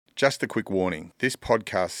Just a quick warning, this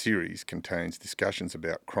podcast series contains discussions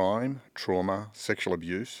about crime, trauma, sexual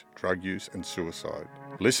abuse, drug use and suicide.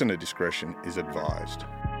 Listener discretion is advised.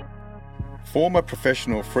 Former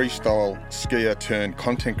professional freestyle skier turned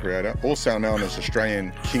content creator, also known as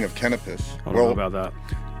Australian King of Cannabis. I don't know about that.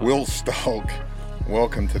 Will Stolk,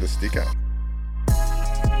 welcome to the sticker.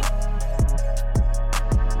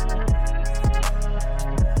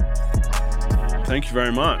 Thank you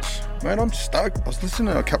very much. Mate, I'm stoked. I was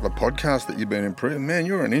listening to a couple of podcasts that you've been in. Man,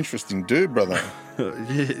 you're an interesting dude, brother.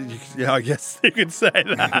 Yeah, I guess you could say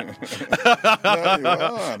that. No, you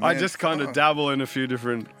are, man. I just kind of dabble in a few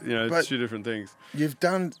different, different things. You've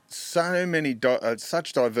done so many,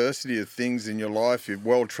 such diversity of things in your life. You've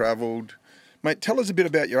well-travelled. Mate, tell us a bit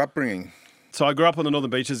about your upbringing. So I grew up on the Northern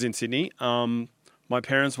Beaches in Sydney. My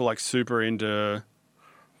parents were super into...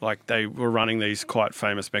 they were running these quite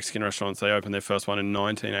famous Mexican restaurants. They opened their first one in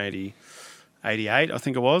 1988, I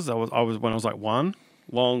think it was. I was when I was one.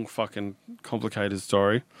 Long fucking complicated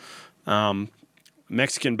story.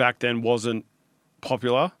 Mexican back then wasn't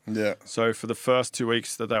popular. Yeah. So for the first 2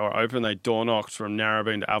 weeks that they were open, they door knocked from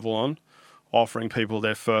Narrabeen to Avalon, offering people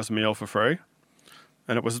their first meal for free.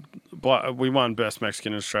 And we won Best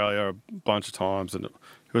Mexican in Australia a bunch of times, and it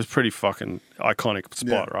was pretty fucking iconic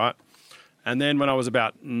spot, right? And then when I was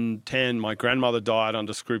about 10, my grandmother died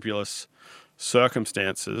under scrupulous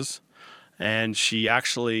circumstances, and she had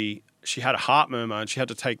a heart murmur, and she had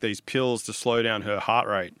to take these pills to slow down her heart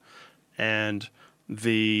rate. And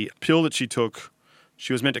the pill that she took,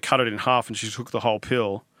 she was meant to cut it in half, and she took the whole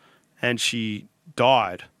pill, and she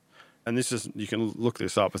died. And you can look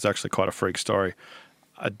this up, it's actually quite a freak story.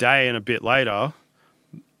 A day and a bit later,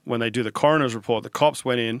 when they do the coroner's report, the cops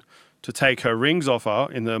went in to take her rings off her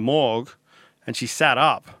in the morgue, and she sat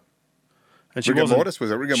up. And she rigor mortis?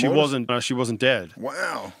 Was it rigor mortis? She wasn't dead.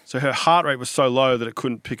 Wow. So her heart rate was so low that it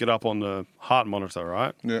couldn't pick it up on the heart monitor,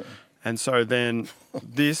 right? Yeah. And so then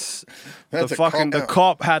the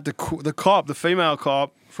female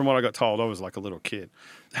cop, from what I got told, I was like a little kid,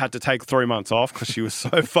 had to take 3 months off because she was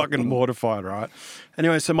so fucking mortified, right?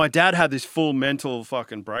 Anyway, so my dad had this full mental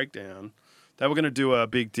fucking breakdown. They were going to do a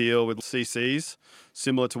big deal with CCs,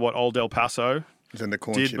 similar to what Old El Paso did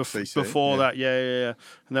before that. Yeah.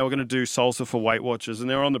 And they were going to do salsa for Weight Watchers, and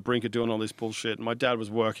they were on the brink of doing all this bullshit. And my dad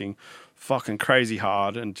was working fucking crazy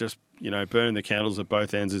hard and just, burning the candles at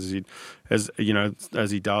both ends as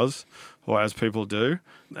he does, or as people do.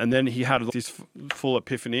 And then he had this full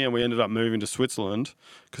epiphany, and we ended up moving to Switzerland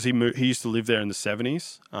because he used to live there in the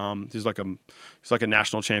 70s. He's like a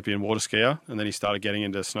national champion water skier, and then he started getting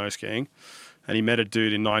into snow skiing. And he met a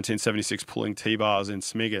dude in 1976 pulling T-bars in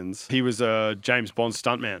Smiggins. He was a James Bond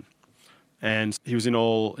stuntman. And he was in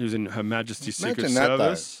Her Majesty's Secret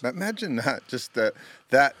Service. Imagine that, just that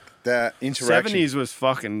interaction. 70s was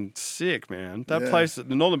fucking sick, man. That place, the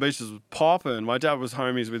Northern Beaches, was popping. My dad was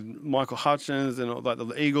homies with Michael Hutchins, and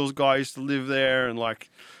the Eagles guy used to live there, and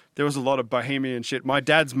there was a lot of bohemian shit. My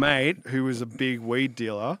dad's mate, who was a big weed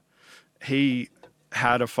dealer, he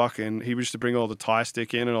used to bring all the Thai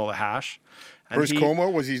stick in and all the hash. And Bruce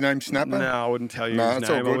Cornwell, was his name Snapper? No, I wouldn't tell you his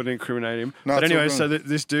name. I wouldn't incriminate him. No, but anyway, so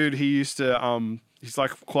this dude, he used to, he's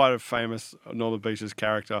quite a famous Northern Beaches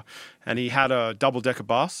character. And he had a double-decker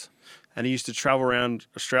bus, and he used to travel around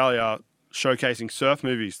Australia showcasing surf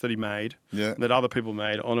movies that he made, that other people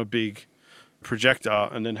made, on a big projector,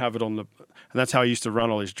 and then have it on and that's how he used to run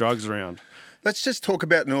all his drugs around. Let's just talk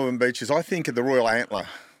about Northern Beaches. I think of the Royal Antler.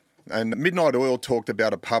 And Midnight Oil talked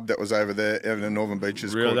about a pub that was over there in the Northern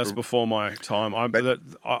Beaches. Really, that's before my time.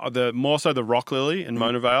 More so the Rock Lily in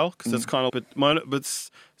Mona Vale, because it's kind of...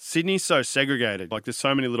 But Sydney's so segregated. There's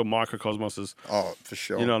so many little microcosmoses. Oh, for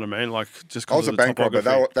sure. You know what I mean? I was a bank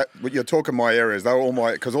robber. You're talking my areas. They were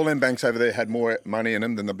all because all them banks over there had more money in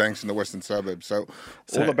them than the banks in the western suburbs. So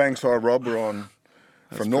all the banks I robbed were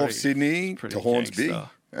from North Sydney to Hornsby.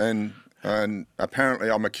 And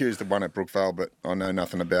apparently I'm accused of one at Brookvale, but I know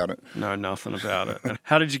nothing about it. Know nothing about it.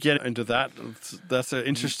 How did you get into that? That's an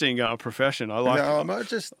interesting profession. I like it.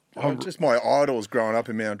 Just my idols growing up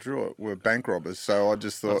in Mount Druitt were bank robbers, so I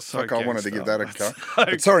just thought, I wanted to give that a cut.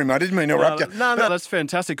 But sorry, mate, I didn't mean to interrupt you. No, that's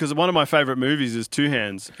fantastic, because one of my favourite movies is Two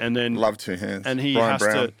Hands. And then love Two Hands. And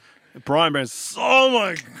Brian Brown. Oh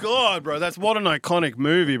my God, bro. What an iconic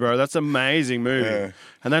movie, bro. That's an amazing movie. Yeah.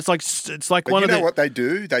 And that's one of the... what they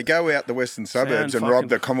do? They go out the western suburbs and rob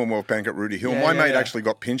the Commonwealth Bank at Rooty Hill. My mate actually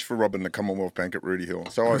got pinched for robbing the Commonwealth Bank at Rooty Hill.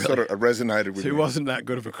 So I sort of resonated with him. He wasn't that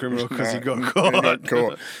good of a criminal because he got caught. He got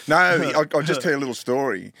caught. No, I'll just tell you a little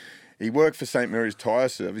story. He worked for St. Mary's Tyre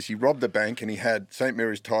Service. He robbed the bank and he had St.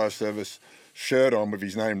 Mary's Tyre Service shirt on with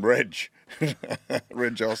his name, Reg.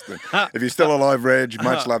 Reg Austin. If you're still alive, Reg,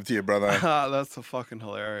 much love to you, brother. That's so fucking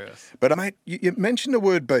hilarious. But, mate, you mentioned the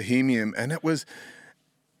word bohemian, and it was...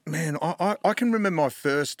 Man, I can remember my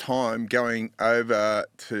first time going over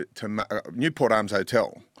to Newport Arms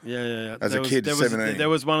Hotel. Yeah. As a kid, 17. There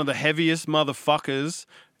was one of the heaviest motherfuckers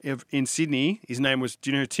in Sydney. His name was, do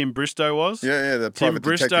you know who Tim Bristow was? Yeah, the Tim private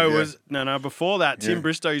Bristow detective, was, no, before that, Tim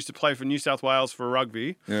Bristow used to play for New South Wales for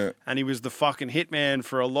rugby. Yeah. And he was the fucking hitman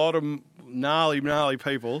for a lot of gnarly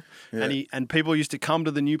people. Yeah. And people used to come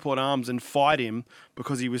to the Newport Arms and fight him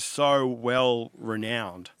because he was so well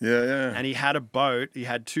renowned. Yeah. And he had a boat. He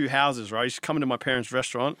had 2 houses, right? He used to come into my parents'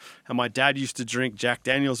 restaurant, and my dad used to drink Jack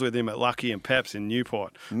Daniels with him at Lucky and Pep's in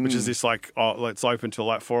Newport, which is this it's open till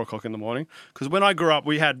like 4 o'clock in the morning. Because when I grew up,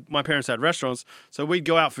 my parents had restaurants, so we'd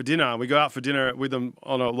go out for dinner. We go out for dinner with them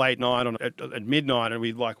on a late night at midnight, and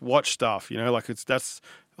we'd like watch stuff. You know, like that's.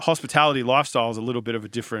 Hospitality lifestyle is a little bit of a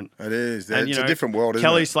different... It is. And, it's a different world, isn't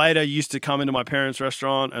Kelly it? Slater used to come into my parents'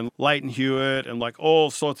 restaurant, and Leighton Hewitt, and like all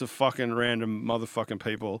sorts of fucking random motherfucking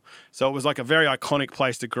people. So it was like a very iconic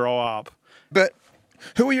place to grow up. But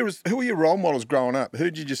who were your role models growing up? Who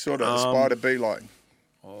did you just sort of aspire to be like?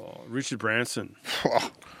 Richard Branson.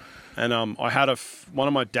 And I had one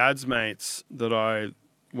of my dad's mates that I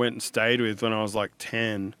went and stayed with when I was like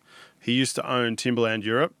 10. He used to own Timberland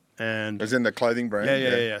Europe. And as in the clothing brand?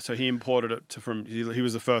 Yeah. So he imported it he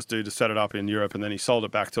was the first dude to set it up in Europe, and then he sold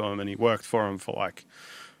it back to him, and he worked for him for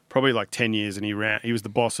probably 10 years, and he was the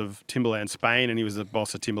boss of Timberland Spain, and he was the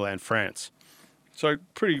boss of Timberland France. So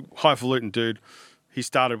pretty highfalutin dude. He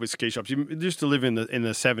started with ski shops. He used to live in the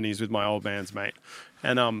 70s with my old man's mate.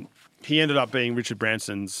 And he ended up being Richard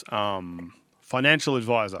Branson's financial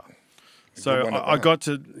advisor. So I got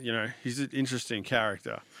to, he's an interesting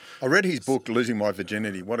character. I read his book, Losing My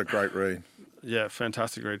Virginity. What a great read. Yeah,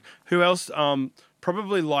 fantastic read. Who else?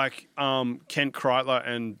 Probably Kent Kreitler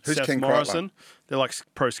and Who's Seth Ken Morrison. Kreitler? They're like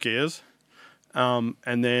pro skiers.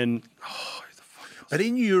 And then, who the fuck else? But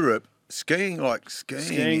in Europe, skiing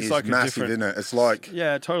is like massive, isn't it? It's like...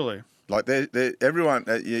 Yeah, totally. Like everyone,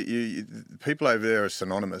 people over there are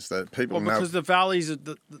synonymous. That people know because the valleys,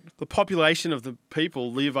 the population of the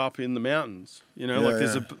people live up in the mountains.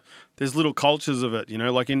 There's little cultures of it.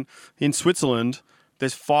 Like in Switzerland,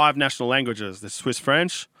 there's 5 national languages. There's Swiss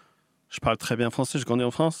French. Je parle très bien français. Je grandis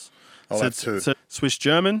en France. That's 2. Swiss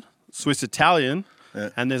German, Swiss Italian,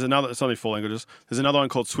 and there's another. It's only 4 languages. There's another one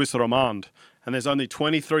called Swiss Romand. And there's only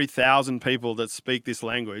 23,000 people that speak this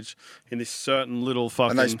language in this certain little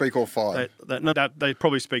fucking... And they speak all 5? They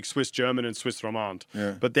probably speak Swiss German and Swiss Romand.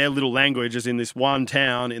 Yeah. But their little language is in this one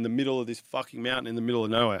town in the middle of this fucking mountain in the middle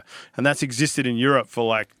of nowhere. And that's existed in Europe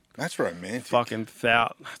for That's romantic. Fucking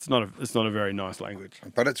It's not a very nice language.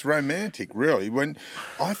 But it's romantic, really. When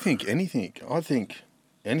I think any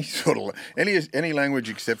sort of any language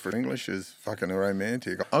except for English is fucking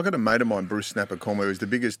romantic. I got a mate of mine, Bruce Snapper Conway, who's the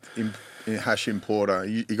biggest hash importer.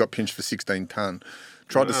 He got pinched for 16 tonne.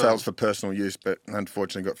 Tried to sell it for personal use, but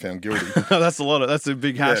unfortunately got found guilty. That's a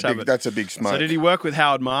big hash habit. That's a big smoke. So did he work with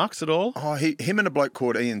Howard Marks at all? Oh, him and a bloke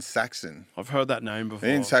called Ian Saxon. I've heard that name before.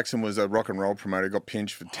 Ian Saxon was a rock and roll promoter. Got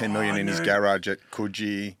pinched for 10 million in his garage at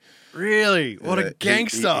Coogee. Really? What a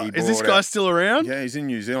gangster. He is this guy still around? Yeah, he's in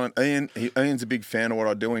New Zealand. Ian's a big fan of what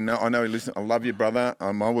I do. I know he listens. I love you, brother.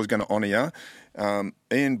 I was going to honour you.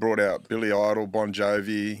 Ian brought out Billy Idol, Bon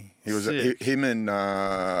Jovi. He was him and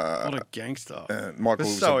what a gangster. Michael.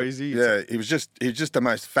 That's so easy. Yeah, he was just the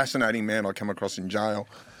most fascinating man I come across in jail.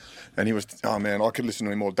 And he was, oh man, I could listen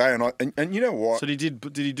to him all day. And you know what? So did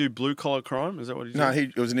he do blue collar crime? Is that what he did? No,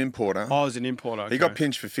 he was an importer. Oh, he was an importer. Okay. He got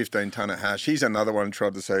pinched for 15 tonne of hash. He's another one who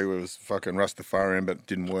tried to say he was fucking Rastafarian, but it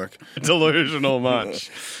didn't work. Delusional much.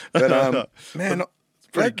 But man, it's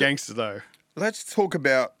pretty gangster though. Let's talk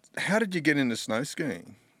about, how did you get into snow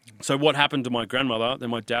skiing? So what happened to my grandmother,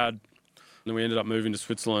 then my dad, then we ended up moving to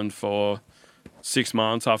Switzerland for 6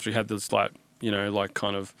 months after he had this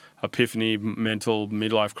kind of epiphany, mental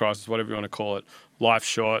midlife crisis, whatever you want to call it, life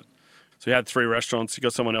short. So he had 3 restaurants. He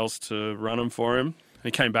got someone else to run them for him. And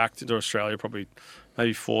he came back to Australia probably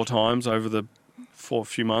maybe 4 times over the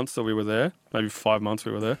few months that we were there, maybe 5 months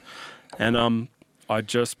we were there. And I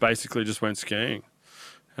just basically went skiing.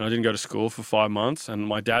 And I didn't go to school for 5 months. And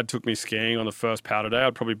my dad took me skiing on the first powder day.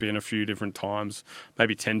 I'd probably been a few different times,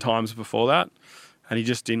 maybe 10 times before that. And he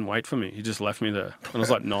just didn't wait for me. He just left me there. And I was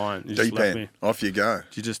like 9. He just left me. Off you go.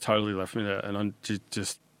 He just totally left me there. And I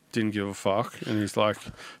just didn't give a fuck. And he's like,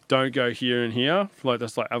 don't go here and here.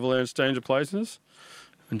 That's like avalanche danger places.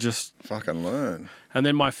 And just... fucking learn. And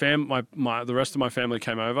then the rest of my family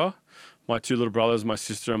came over. My 2 little brothers, my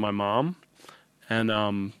sister and my mom. And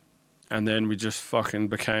And then we just fucking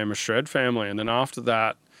became a shred family. And then after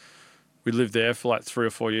that, we lived there for like 3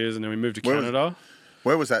 or 4 years, and then we moved to Canada.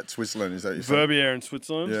 Where was that? Switzerland? Is that your Verbier in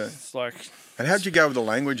Switzerland. Yeah. It's like. And how'd you go with the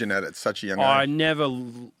language and that at such a young age? I never.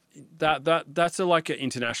 That's like an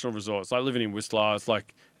international resort. It's like living in Whistler. It's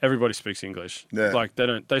like everybody speaks English. Yeah. Like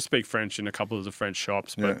they speak French in a couple of the French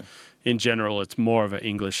shops, but in general, it's more of an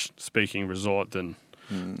English speaking resort than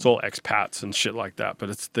it's all expats and shit like that. But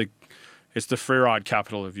it's the free ride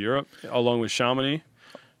capital of Europe, along with Chamonix.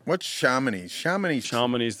 What's Chamonix?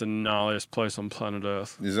 Chamonix is the gnarliest place on planet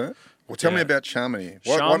Earth. Is it? Well, tell me about Chamonix.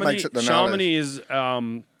 What makes it the gnarliest? Chamonix is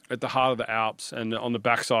at the heart of the Alps, and on the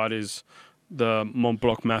backside is the Mont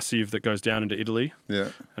Blanc Massif that goes down into Italy. Yeah.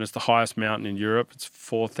 And it's the highest mountain in Europe. It's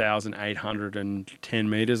 4,810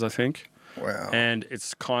 meters, I think. Wow. And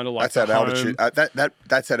it's kind of like that's at altitude.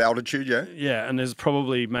 That's at altitude, yeah. Yeah, and there's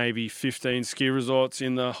probably maybe 15 ski resorts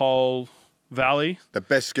in the whole valley. The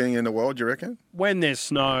best skiing in the world, you reckon? When there's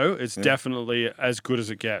snow, it's definitely as good as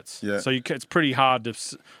it gets. Yeah. So it's pretty hard to.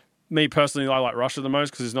 Me personally, I like Russia the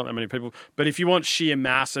most because there's not that many people. But if you want sheer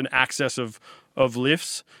mass and access of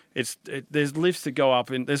lifts, there's lifts that go up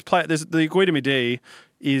and there's the Guida Midi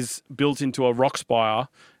is built into a rock spire,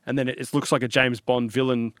 and then it looks like a James Bond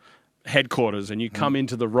villain headquarters, and you come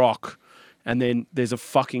into the rock, and then there's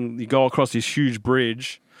you go across this huge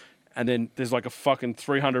bridge, and then there's like a fucking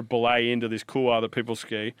 300 belay into this couloir that people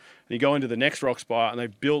ski, and you go into the next rock spire, and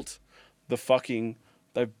they've built the fucking.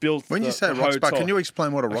 When you say rock spire, can you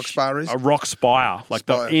explain what a rock spire is? A rock spire, like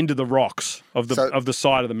the into the rocks of the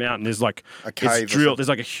side of the mountain. There's like a cave. It's drilled. There's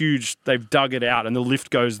like a huge. They've dug it out, and the lift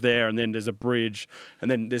goes there, and then there's a bridge,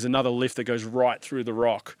 and then there's another lift that goes right through the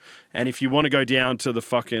rock. And if you want to go down to the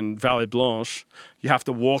fucking Vallée Blanche, you have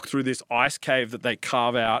to walk through this ice cave that they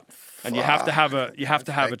carve out, and you have to have a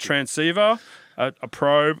transceiver, a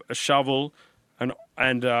probe, a shovel, and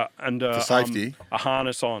for safety, a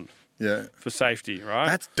harness on. Yeah. For safety, right?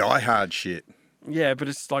 That's die-hard shit. Yeah, but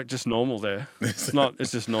it's like just normal there. It's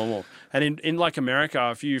just normal. And in like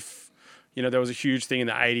America, if there was a huge thing in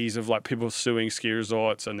the 80s of like people suing ski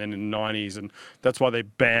resorts, and then in the 90s, and that's why they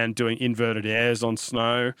banned doing inverted airs on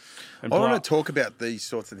snow. I want to talk about these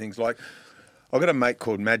sorts of things. Like, I've got a mate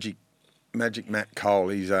called Magic Matt Cole.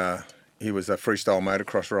 He was a freestyle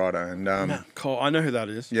motocross rider. And Matt Cole, I know who that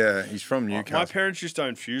is. Yeah, he's from Newcastle. My parents used to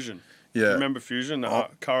own Fusion. Yeah. Do you remember Fusion, the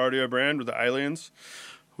car audio brand with the aliens?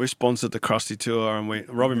 We sponsored the Krusty Tour, and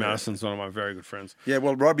Robbie Madison's one of my very good friends. Yeah,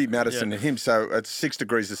 well, Robbie Madison and him, so it's 6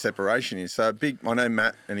 degrees of separation here. So I know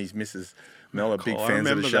Matt and his missus Mel are big fans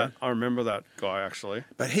of the show. I remember that guy, actually.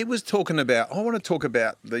 But he was talking about, I want to talk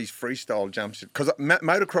about these freestyle jumps, because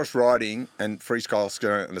motocross riding and freestyle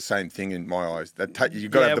skiing are the same thing in my eyes.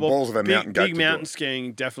 You've got to have the balls of a mountain goat. Big mountain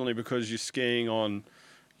skiing, definitely, because you're skiing on...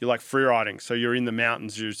 You're like free riding, so you're in the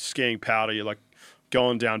mountains, you're skiing powder, you're like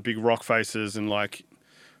going down big rock faces, and like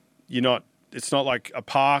it's not like a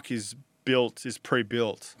park is pre-built.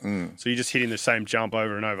 So you're just hitting the same jump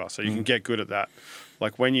over and over, so you can get good at that.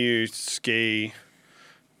 Like when you ski,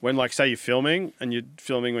 say you're filming and you're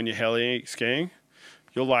filming when you're heli skiing,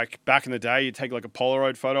 you're like, back in the day, you'd take like a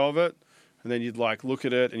Polaroid photo of it, and then you'd like look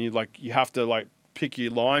at it, and you have to like pick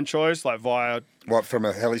your line choice, like via... What, from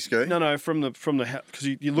a heli ski? No, from the because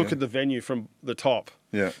you look at the venue from the top.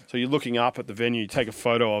 Yeah. So you're looking up at the venue, you take a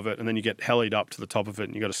photo of it, and then you get helied up to the top of it,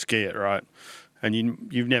 and you got to ski it, right? And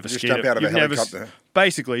you've never skied it. Jump out of a helicopter.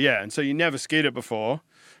 Basically, yeah. And so you never skied it before,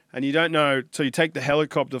 and you don't know. So you take the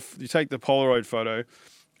helicopter, you take the Polaroid photo,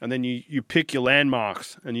 and then you pick your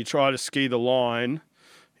landmarks, and you try to ski the line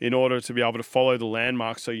in order to be able to follow the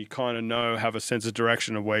landmarks, so you kind of have a sense of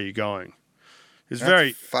direction of where you're going. That's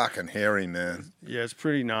very fucking hairy, man. Yeah, it's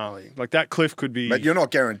pretty gnarly. Like that cliff could be. But you're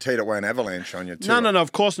not guaranteed it won't avalanche on you, too. No,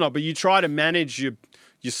 of course not. But you try to manage your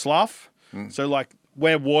slough. So like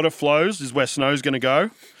where water flows is where snow's going to go.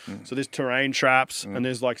 So there's terrain traps, and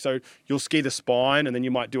there's like, so you'll ski the spine, and then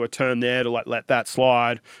you might do a turn there to like let that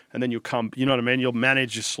slide, and then you'll come. You know what I mean? You'll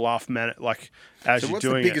manage your slough, as you're doing it. So what's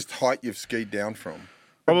the biggest height you've skied down from?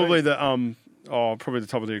 Probably the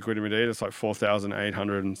top of the Guida Midi. It's like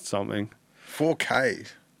 4,800 and something. 4K.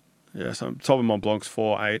 Yeah, so top of Mont Blanc's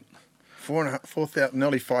 4.8. 4,000,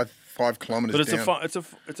 nearly 5 kilometres. But down.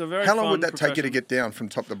 It's a very. How long would that take you to get down from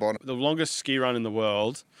top to bottom? The longest ski run in the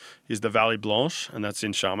world is the Vallée Blanche, and that's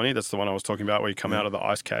in Chamonix. That's the one I was talking about, where you come out of the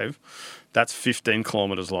ice cave. That's 15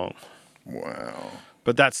 kilometres long. Wow.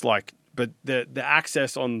 But that's like, the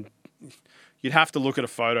access on, you'd have to look at a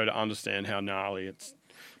photo to understand how gnarly it's.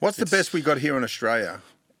 What's the best we got here in Australia?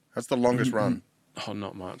 That's the longest run. Oh,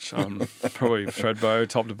 not much. Probably Threadbow,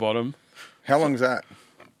 top to bottom. How long's that?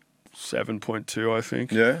 7.2, I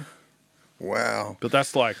think. Yeah. Wow. But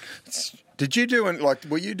that's like... Did you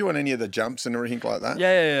were you doing any of the jumps and everything like that?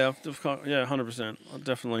 Yeah, 100%,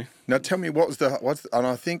 definitely. Now tell me, and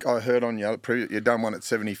I think I heard on your previous, you've done one at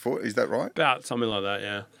 70 foot, is that right? About something like that,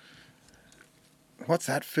 yeah. What's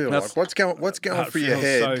that feel like? What's going through your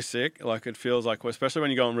head? It feels so sick. Like, it feels like, especially when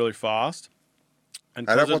you're going really fast. And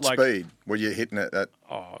at what speed were you hitting it at?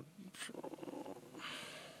 Oh,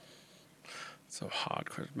 it's a hard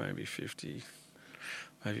question, maybe 50...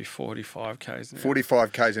 Maybe 45 k's an hour.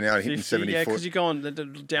 45 k's an hour, hitting 70 yeah, foot. because you're going, the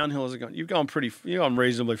downhills are going, you're going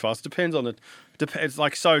reasonably fast. Depends on it's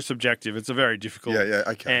like so subjective. It's a very difficult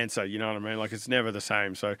answer. You know what I mean? Like, it's never the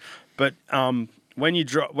same. So, but when you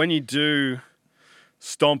do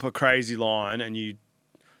stomp a crazy line and you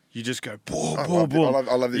just go boom, boom, boom.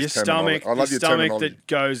 I love this terminology. I love your stomach that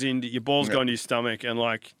goes into your balls go into your stomach, and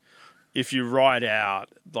like if you ride out,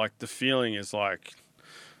 like the feeling is like.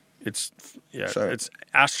 It's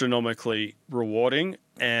astronomically rewarding,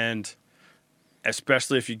 and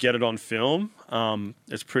especially if you get it on film,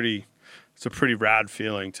 it's a pretty rad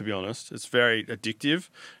feeling, to be honest. It's very addictive,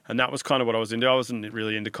 and that was kind of what I was into. I wasn't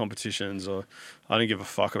really into competitions, or I didn't give a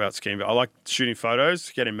fuck about skiing, but I like shooting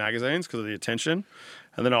photos, getting magazines because of the attention,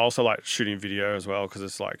 and then I also like shooting video as well because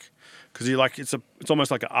it's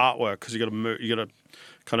almost like an artwork because you got to move, you got to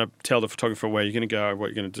kind of tell the photographer where you're going to go, what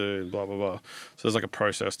you're going to do, blah, blah, blah. So there's like a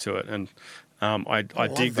process to it. And I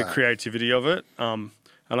dig the creativity of it. And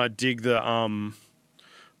I dig the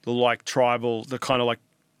like tribal, the kind of like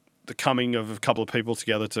the coming of a couple of people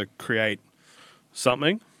together to create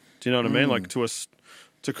something. Do you know what I mean? Like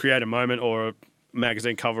to create a moment or a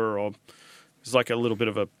magazine cover, or there's like a little bit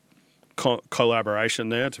of a collaboration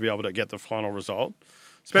there to be able to get the final result.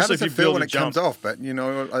 Especially if you feel when it comes off, but you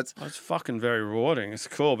know, it's fucking very rewarding. It's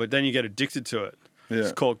cool, but then you get addicted to it. Yeah.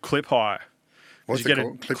 It's called clip high. What's it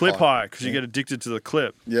called? Clip high because you get addicted to the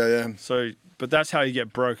clip. Yeah. So, but that's how you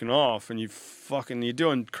get broken off, and you're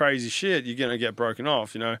doing crazy shit. You're gonna get broken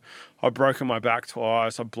off. You know, I've broken my back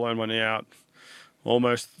twice. I've blown my knee out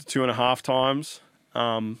almost 2.5 times,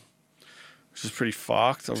 which is pretty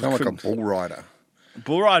fucked. Sound like a bull rider.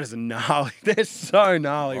 Bull riders are gnarly. They're so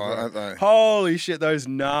gnarly, bro. Aren't they? Holy shit, those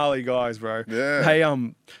gnarly guys, bro. Yeah. Hey,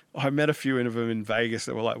 I met a few of them in Vegas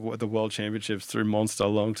that were like the World Championships through Monster a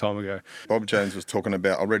long time ago. Bob Jones was talking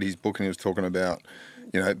about, I read his book and he was talking about,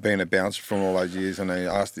 you know, being a bouncer from all those years, and they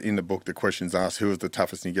asked in the book, the questions asked, who was the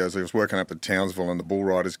toughest? And he goes, he was working up at Townsville and the bull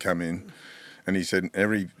riders come in. And he said,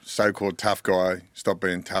 every so-called tough guy stopped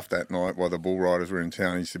being tough that night while the bull riders were in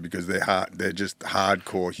town. He said, because they're just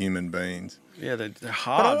hardcore human beings. Yeah, they're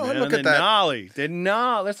hard, man. They're gnarly. They're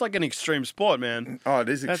gnarly. That's like an extreme sport, man. Oh, it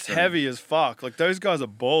is extreme. That's heavy as fuck. Like, those guys are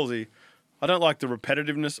ballsy. I don't like the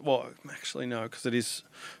repetitiveness. Well, actually, no, because it is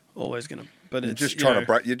always going to... But you're just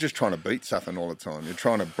trying to beat something all the time. You're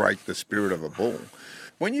trying to break the spirit of a bull.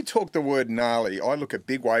 When you talk the word gnarly, I look at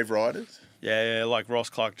big wave riders. Yeah, like Ross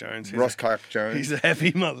Clark-Jones. He's a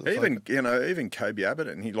heavy motherfucker. Even Kobe Abbott,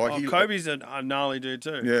 and Kobe's a gnarly dude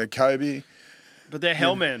too. Yeah, Kobe. But they're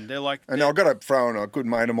hellmen. They're like... And I've got to throw in a good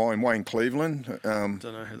mate of mine, Wayne Cleveland. Don't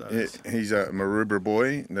know who that is. He's a Maroubra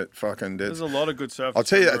boy that fucking... There's a lot of good surfers. I'll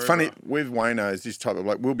tell you, it's funny, with Wayno, is this type of,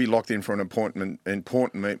 like, we'll be locked in for an important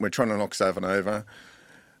meet. We're trying to knock something over,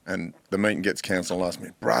 and the meeting gets cancelled last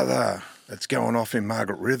minute. Brother, it's going off in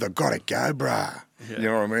Margaret River. Got to go, bruh. Yeah. You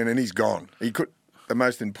know what I mean? And he's gone. The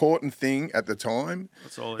most important thing at the time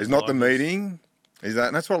is not the meeting... Is that,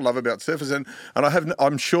 and that's what I love about surfers, and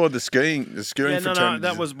I'm sure the skiing fraternity. No,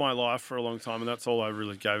 that was my life for a long time, and that's all I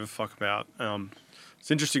really gave a fuck about.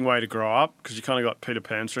 It's an interesting way to grow up because you kind of got Peter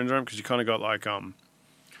Pan syndrome because you kind of got like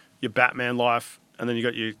your Batman life, and then you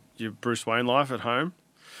got your Bruce Wayne life at home.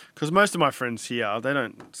 Because most of my friends here, they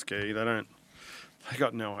don't ski, they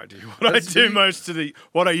got no idea what what I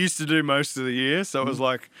used to do most of the year. So it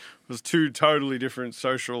was two totally different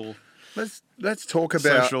social. Let's talk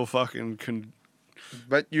about social fucking.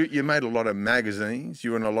 But you made a lot of magazines.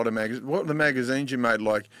 You were in a lot of magazines. What were the magazines you made?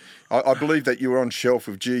 Like, I believe that you were on shelf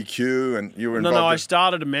with GQ and you were involved. No, I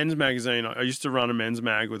started a men's magazine. I used to run a men's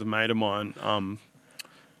mag with a mate of mine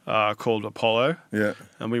called Apollo. Yeah.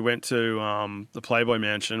 And we went to the Playboy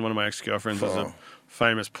Mansion. One of my ex-girlfriends was a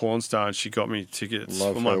famous porn star, and she got me tickets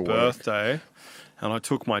for my birthday. And I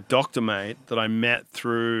took my doctor mate that I met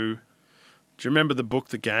through... Do you remember the book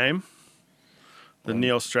The Game? The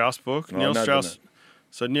Neil Strauss book? No, Neil Strauss...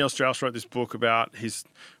 So Neil Strauss wrote this book about his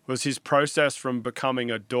process from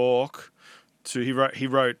becoming a dork to he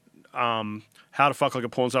wrote How to Fuck Like a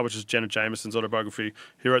Porn Star, which is Jenna Jameson's autobiography.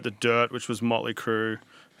 He wrote The Dirt, which was Motley Crue.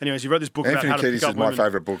 Anyways, he wrote this book about how to pick up women. Anthony Kiedis is my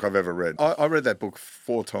favourite book I've ever read. I read that book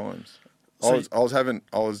 4 times. I was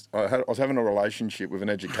having a relationship with an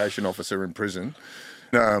education officer in prison.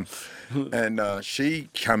 And she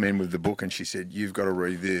come in with the book and she said, "You've got to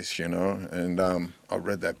read this," And I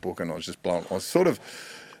read that book and I was just blown. I was sort of,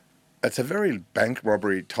 it's a very bank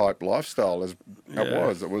robbery type lifestyle as it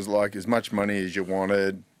was. It was like as much money as you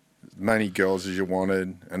wanted, as many girls as you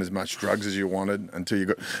wanted, and as much drugs as you wanted until you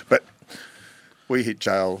got. But we hit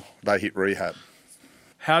jail, they hit rehab.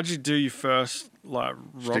 How'd you do your first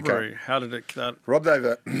robbery? How did it that? Robbed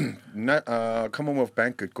over Commonwealth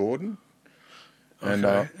Bank at Gordon.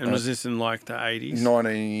 Okay. And was this in like the 80s?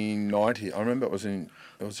 1990. I remember it was in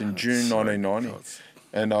June 1990.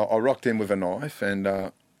 And I rocked in with a knife, and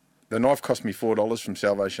the knife cost me $4 from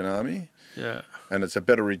Salvation Army. Yeah. And it's a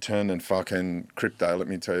better return than fucking crypto, let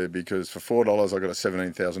me tell you, because for $4 I got a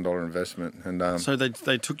 $17,000 investment. And so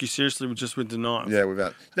they took you seriously just with the knife? Yeah,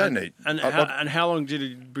 without. Don't need. And how long did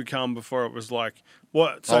it become before it was like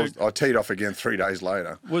what? So I teed off again 3 days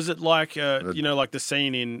later. Was it like like the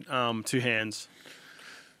scene in Two Hands?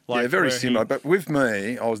 Like very similar. But with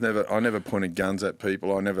me, I never pointed guns at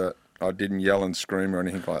people. I didn't yell and scream or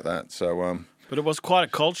anything like that. So. But it was quite a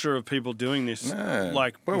culture of people doing this. Man,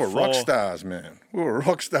 like we were rock stars, man. We were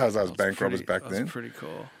rock stars, those bank robbers back then. That's pretty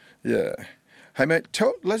cool. Yeah. Hey, mate,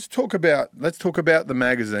 let's talk about the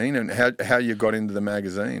magazine and how you got into the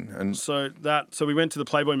magazine. And so we went to the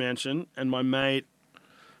Playboy Mansion, and my mate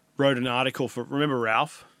wrote an article for. Remember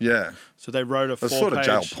Ralph? Yeah. So they wrote a 4-page. Sort of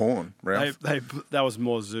jail porn, Ralph. That was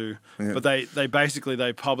more zoo, yeah. But they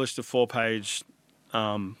basically published a 4-page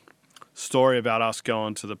story about us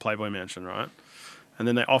going to the Playboy Mansion, right? And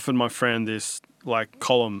then they offered my friend this like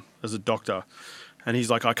column as a doctor, and he's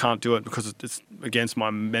like, "I can't do it because it's against my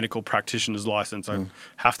medical practitioner's license. I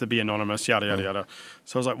have to be anonymous, yada yada yada."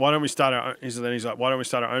 So I was like, "Why don't we start our?" He's like, "Why don't we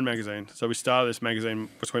start our own magazine?" So we started this magazine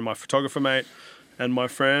between my photographer mate and my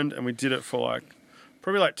friend, and we did it for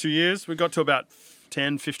probably 2 years. We got to about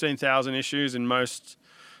 15,000 issues in most,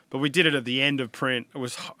 but we did it at the end of print. It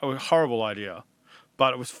was a horrible idea.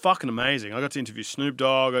 But it was fucking amazing. I got to interview Snoop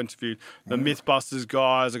Dogg. I interviewed the Mythbusters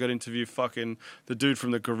guys. I got to interview fucking the dude from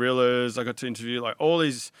the Gorillas. I got to interview all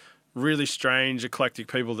these really strange,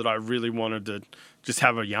 eclectic people that I really wanted to just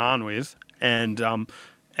have a yarn with. And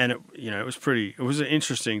it, it was pretty. It was an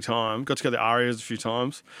interesting time. Got to go to the Arias a few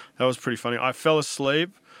times. That was pretty funny. I fell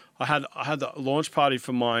asleep. I had the launch party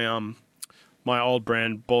for my my old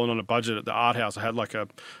brand, Ballin' on a Budget, at the Art House. I had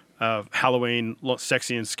a Halloween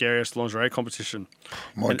sexy and scariest lingerie competition.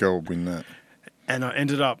 My girl would win that. And I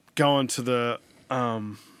ended up going to the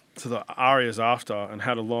Arias after and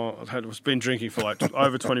was been drinking for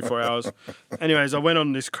over 24 hours. Anyways, I went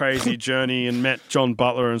on this crazy journey and met John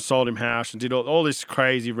Butler and sold him hash and did all this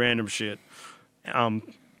crazy random shit.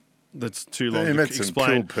 That's too long to explain.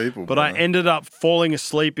 Some cool people, but I ended up falling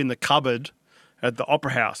asleep in the cupboard at the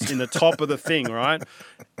Opera House in the top of the thing, right?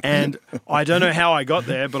 And I don't know how I got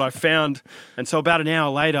there, but I found, and so about an hour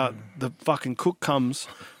later, the fucking cook comes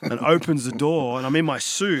and opens the door, and I'm in my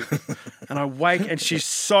suit, and I wake, and she's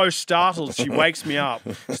so startled, she wakes me up.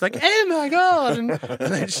 She's like, "Oh my God!" And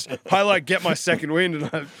then I get my second wind,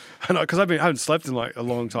 and because I haven't slept in a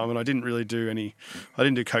long time, and I didn't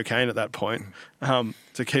do cocaine at that point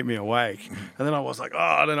to keep me awake. And then I was like,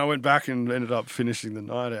 oh, then I went back and ended up finishing the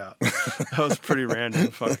night out. That was pretty random.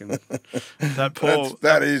 Fucking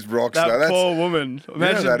that is rockstar. That poor woman.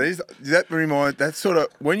 Imagine that's sort of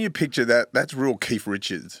when you picture that. That's real Keith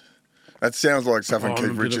Richards. That sounds like something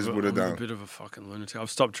Keith Richards would have done. I'm a bit of a fucking lunatic.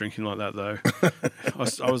 I've stopped drinking like that though.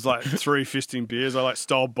 I was three fisting beers. I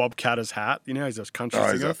stole Bob Catter's hat. He's a country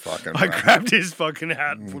singer. He's a fucking grabbed his fucking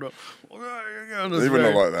hat and put it. Even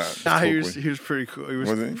not like that. Nah, he was pretty cool. He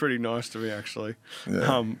was pretty nice to me actually.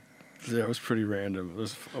 Yeah. It was pretty random. It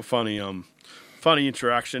was a funny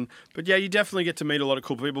interaction. But yeah, you definitely get to meet a lot of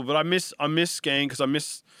cool people. But I miss skiing because I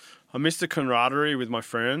miss the camaraderie with my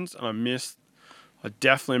friends, and I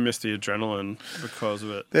definitely miss the adrenaline because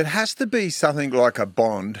of it. There has to be something like a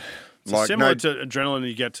bond. Similar to adrenaline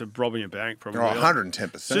you get to robbing a bank, probably.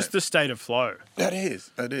 110%. Just the state of flow. That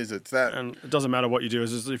is. It's that. And it doesn't matter what you do.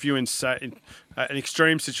 If you're in an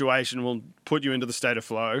extreme situation will put you into the state of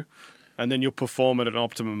flow, and then you'll perform at an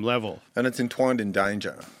optimum level. And it's entwined in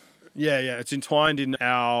danger. Yeah. It's entwined in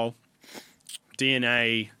our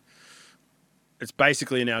DNA. It's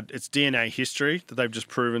basically it's DNA history that they've just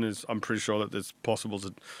proven I'm pretty sure that it's possible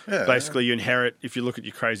to you inherit if you look at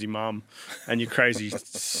your crazy mum and your crazy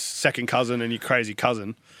second cousin and your crazy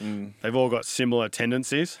cousin. They've all got similar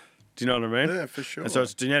tendencies. Do you know what I mean? Yeah, for sure. And so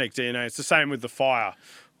it's genetic DNA. It's the same with the fire.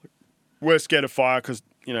 We're scared of fire because,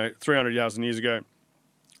 300,000 years ago,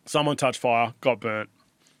 someone touched fire, got burnt.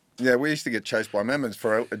 Yeah, we used to get chased by members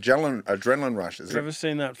for adrenaline rushes. You ever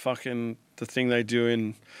seen that the thing they do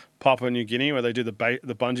in Papua New Guinea where they do the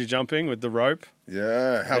bungee jumping with the rope?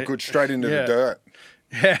 Yeah, how good, straight into the dirt.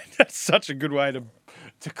 Yeah, that's such a good way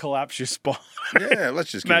to collapse your spine. Yeah,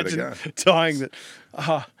 let's just give it a go. Imagine dying that.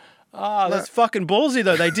 That's fucking ballsy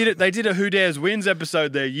though. They did a Who Dares Wins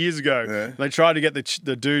episode there years ago. Yeah. They tried to get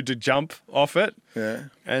the dude to jump off it. Yeah.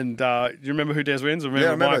 And do you remember Who Dares Wins? I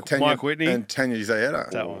remember Mike Whitney and Tanya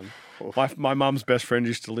Zayeda. That one. My mum's best friend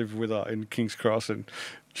used to live with her in King's Cross, and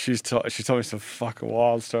she told me some fucking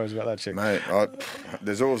wild stories about that chick. Mate,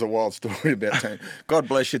 there's always a wild story about Tanya. God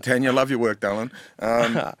bless you, Tanya. Love your work, darling.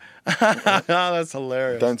 That's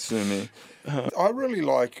hilarious. Don't sue me. I really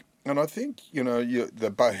like, and I think,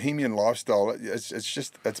 the bohemian lifestyle,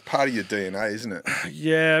 it's part of your DNA, isn't it?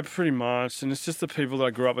 Yeah, pretty much. And it's just the people that I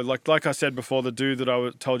grew up with. Like I said before, the dude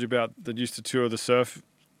that told you about that used to tour the surf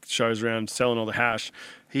shows around selling all the hash,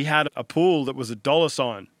 he had a pool that was a dollar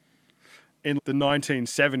sign in the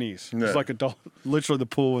 1970s. It was like literally the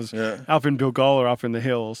pool was up in Bilgola, up in the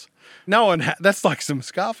hills. No one that's like some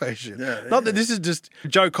Scarface shit. Yeah, Not that this is just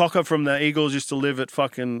Joe Cocker from the Eagles used to live at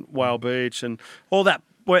fucking Whale Beach and all that.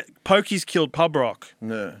 Where Pokies killed pub rock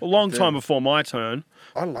a long time before my turn.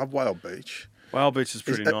 I love Whale Beach. Whale Beach is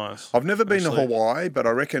pretty nice. I've never been to Hawaii, but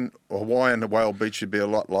I reckon Hawaii and the Whale Beach should be a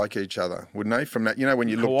lot like each other, wouldn't they? From that, when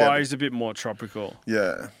you look at Hawaii's a bit more tropical.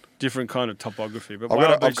 Yeah. Different kind of topography, but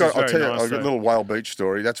I've got nice a little Whale Beach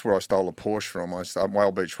story. That's where I stole a Porsche from.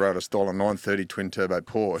 Whale Beach Road. I stole a 930 twin turbo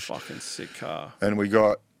Porsche. Fucking sick car. And we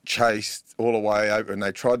got chased all the way over, and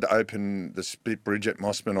they tried to open the split bridge at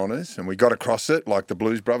Mossman on us, and we got across it like the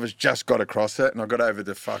Blues Brothers just got across it, and I got over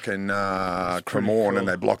to fucking Cremorne, and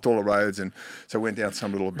they blocked all the roads, and so I went down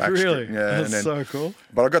some little back really? street. Yeah, that's so cool.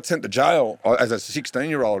 But I got sent to jail as a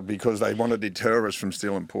 16-year-old because they wanted to deter us from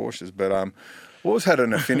stealing Porsches. But I always had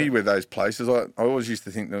an affinity with those places. I always used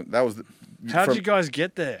to think that was. How did you guys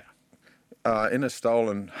get there? In a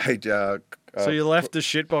stolen so you left the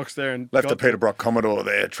shitbox there and left the Peter Brock Commodore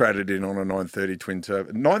there, traded in on a 930 twin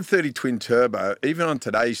turbo. 930 twin turbo, even on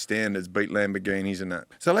today's standards, beat Lamborghinis and that.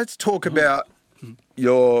 So let's talk about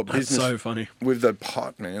your business. That's so funny. With the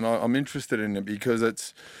pot, man. I'm interested in it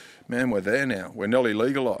because we're there now. We're nearly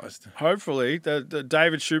legalised. Hopefully. The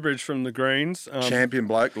David Shoebridge from the Greens. Champion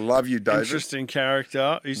bloke. Love you, David. Interesting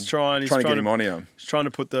character. He's trying to get him on here. He's trying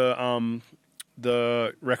to put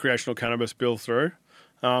the recreational cannabis bill through.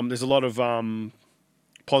 There's a lot of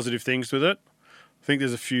positive things with it. I think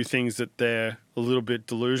there's a few things that they're a little bit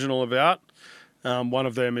delusional about. One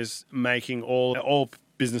of them is making all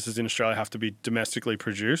businesses in Australia have to be domestically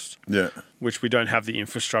produced, which we don't have the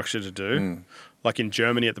infrastructure to do. Like in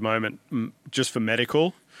Germany at the moment, just for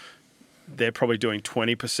medical, they're probably doing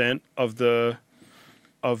 20% of the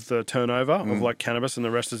turnover of like cannabis, and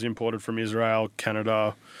the rest is imported from Israel,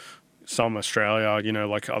 Canada, some Australia,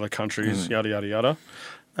 like other countries, yada, yada, yada.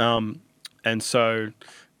 And so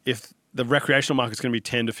if the recreational market's going to be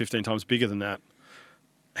 10 to 15 times bigger than that,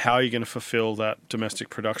 how are you going to fulfill that domestic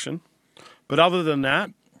production? But other than that,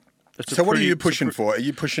 what are you pushing for? Are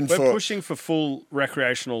you pushing for... We're pushing for full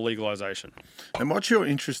recreational legalisation. And what's your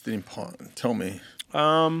interest in pot? Tell me.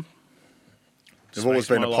 You've always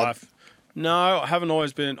been a pot... No, I haven't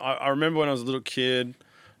always been. I remember when I was a little kid,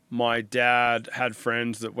 my dad had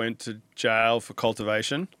friends that went to jail for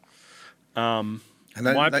cultivation.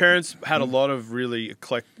 My parents had a lot of really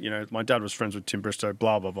eclectic, my dad was friends with Tim Bristow,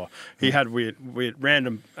 blah, blah, blah. He had weird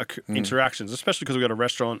random interactions, especially because we got a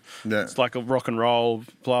restaurant. Yeah. It's like a rock and roll,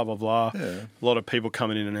 blah, blah, blah. Yeah. A lot of people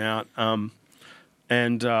coming in and out.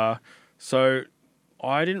 So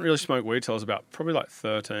I didn't really smoke weed till I was about probably like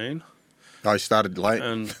 13. I started late.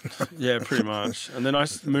 And yeah, pretty much. And then I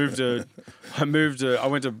went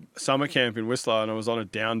to summer camp in Whistler, and I was on a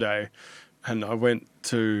down day, and I went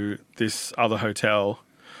to this other hotel,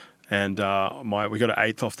 and we got an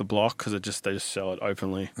eighth off the block because they just sell it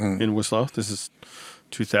openly in Whistler. This is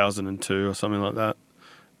 2002 or something like that.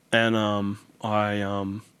 And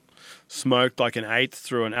I smoked like an eighth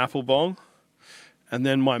through an apple bong. And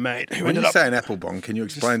then my mate... When you say an apple bong, can you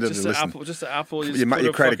explain to the listener? Just an apple.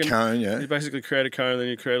 You create a cone, yeah? You basically create a cone, and then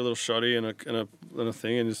you create a little shotty and a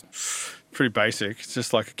thing, and it's pretty basic. It's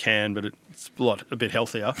just like a can, but it's a bit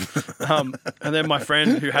healthier. And then my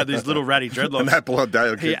friend who had these little ratty dreadlocks... An apple a day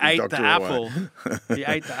will keep the doctor away. He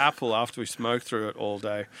ate the apple after we smoked through it all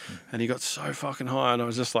day, and he got so fucking high, and I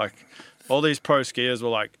was just like... All these pro skiers were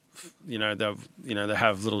like... they had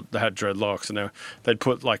dreadlocks, and they'd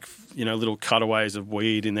put like little cutaways of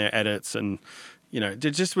weed in their edits, and it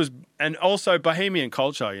just was, and also bohemian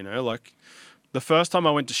culture. Like the first time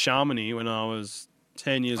I went to Chamonix when I was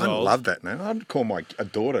 10 years I old. love that name. I'd call my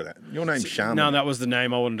daughter that. Your name's Shaman. No, that was the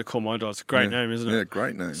name I wanted to call my daughter. It's a great name, isn't it? Yeah,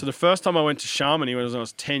 great name. So the first time I went to Chamonix when I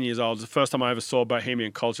was 10 years old, the first time I ever saw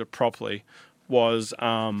Bohemian culture properly was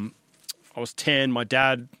I was 10. My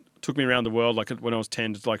dad took me around the world like when I was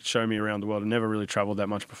 10 to like show me around the world. I never really traveled that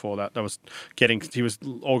much before that. He was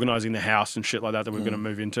organising the house and shit like that we were going to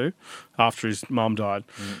move into after his mum died.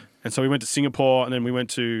 And so we went to Singapore and then we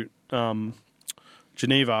went to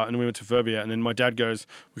Geneva and we went to Verbier. And then my dad goes,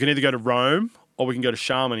 we can either go to Rome or we can go to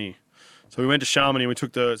Chamonix. So we went to Chamonix and we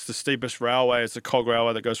took it's the steepest railway. It's the cog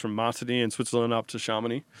railway that goes from Martigny in Switzerland up to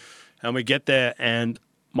Chamonix. And we get there and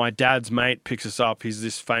my dad's mate picks us up. He's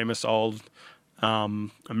this famous old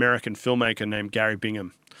American filmmaker named Gary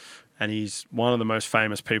Bingham. And he's one of the most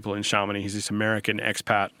famous people in Chamonix. He's this American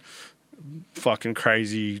expat, fucking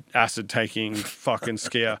crazy, acid-taking fucking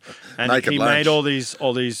skier. And Naked he lunch. made all these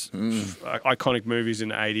iconic movies in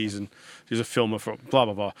the 80s, and he was a filmer for blah,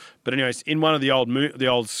 blah, blah. But anyways, in one of the old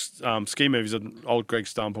ski movies, old Greg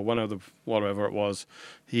Stump or one of the whatever it was,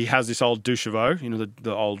 he has this old deux chevaux,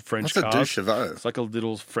 the old French car. What's a deux chevaux? It's like a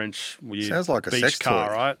little French weird Sounds like a beach sex car,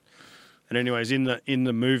 toy. right? And anyways, in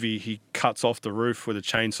the movie, he cuts off the roof with a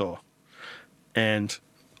chainsaw. And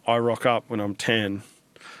I rock up when I'm 10,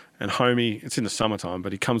 and homie, it's in the summertime,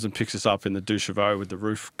 but he comes and picks us up in the deux chevaux with the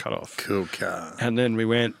roof cut off. Cool car. And then we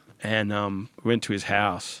went and went to his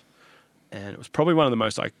house, and it was probably one of the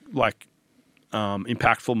most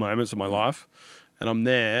impactful moments of my life. And I'm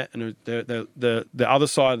there, and the other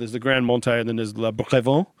side, there's the Grand Monte, and then there's Le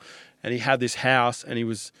Brevant. And he had this house, and he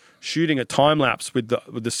was shooting a time lapse with the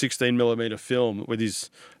 16mm film with his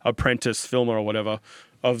apprentice filmer or whatever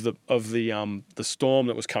of the storm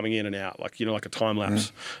that was coming in and out, like a time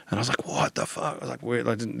lapse. And I was like, what the fuck? I was like, weird,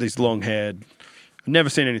 like these long haired. I've never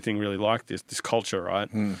seen anything really like this culture, right?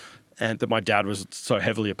 And that my dad was so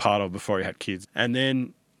heavily a part of before he had kids. And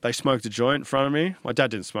then they smoked a joint in front of me. My dad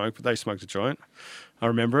didn't smoke, but they smoked a joint. I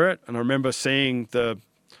remember it, and I remember sitting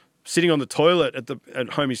on the toilet at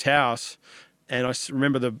homie's house, and I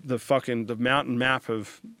remember the mountain map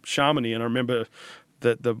of Chamonix, and I remember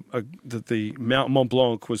that the Mount Mont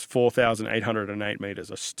Blanc was 4,808 meters.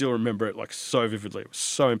 I still remember it like so vividly. It was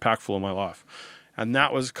so impactful in my life, and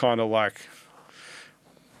that was kind of like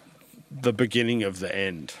the beginning of the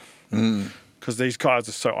end, because these guys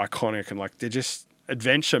are so iconic and like they're just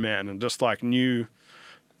adventure, man, and just like new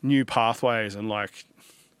pathways and like.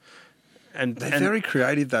 And they're very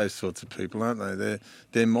creative, those sorts of people, aren't they?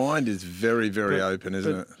 Their mind is very, very open,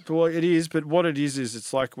 isn't it? Well, it is. But what it is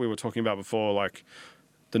it's like we were talking about before, like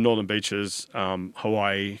the northern beaches,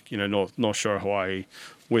 Hawaii, North Shore of Hawaii,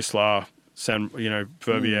 Whistler,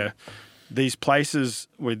 Verbier. These places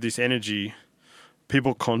with this energy,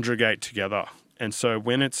 people congregate together. And so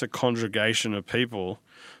when it's a congregation of people,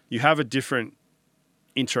 you have a different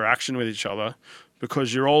interaction with each other,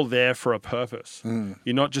 because you're all there for a purpose.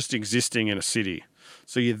 You're not just existing in a city.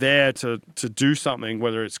 So you're there to do something,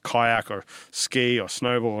 whether it's kayak or ski or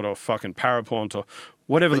snowboard or fucking parapont or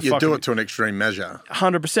whatever but the fuck. You do it to an extreme measure.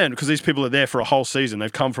 100%, because these people are there for a whole season.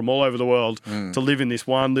 They've come from all over the world to live in this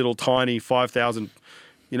one little tiny 5,000,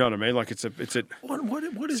 you know what I mean? Like it's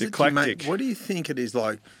what is eclectic. What do you think it is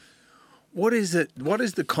like? What is it? What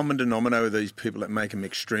is the common denominator of these people that make them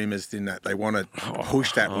extremists in that they want to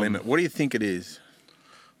push that limit? What do you think it is?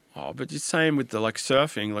 Oh, but you're saying with the like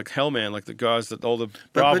surfing, like Hellman, like the guys that all the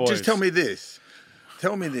but boys. just tell me this.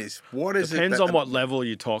 What is Depends it? on what level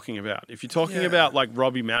you're talking about. If you're talking about like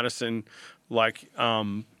Robbie Madison, like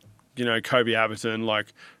Kobe Aberton,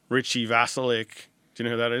 like Richie Vasilik, do you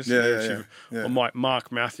know who that is? Yeah. Or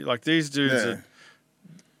Mark Matthew, like these dudes.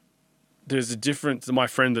 There's a difference. My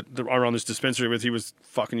friend that I run this dispensary with, he was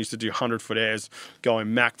fucking used to do 100-foot airs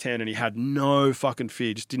going Mach 10, and he had no fucking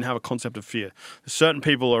fear, just didn't have a concept of fear. Certain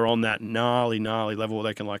people are on that gnarly level where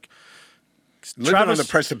they can like... Living on the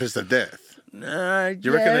precipice of death. You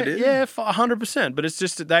reckon they did? Yeah, 100%. But it's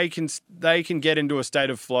just that they can get into a state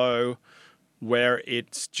of flow where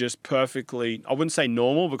it's just perfectly... I wouldn't say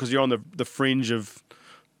normal, because you're on the fringe of...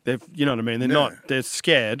 You know what I mean? They're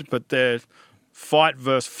scared, but they're... Fight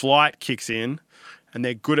versus flight kicks in, and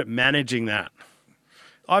they're good at managing that.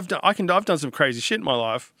 I've done some crazy shit in my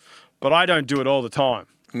life, but I don't do it all the time.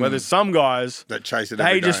 Where there's some guys that chase it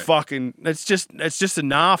every day. just fucking. It's just a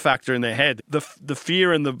nah factor in their head. The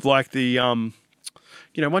fear and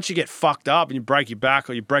once you get fucked up and you break your back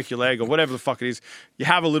or you break your leg or whatever the fuck it is, you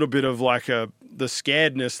have a little bit of like the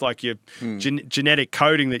scaredness, like your genetic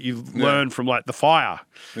coding that you learn from like the fire.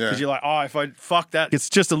 Because you're like, oh, if I fuck that, it's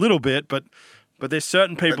just a little bit, but there's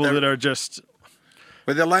certain people that are just...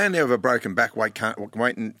 But they're laying there with a broken back, can't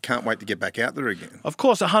wait to get back out there again. Of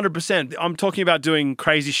course, 100%. I'm talking about doing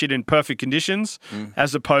crazy shit in perfect conditions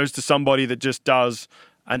as opposed to somebody that just does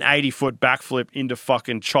an 80-foot backflip into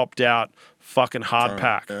fucking chopped out fucking hard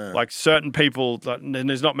pack. Yeah. Like certain people, and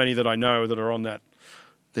there's not many that I know that are on that.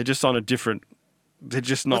 They're just on a different. They're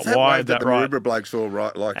just not wired that right. The Maroubra blokes all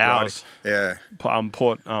right, like ours. Yeah.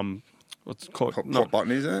 Port. What's it called? Port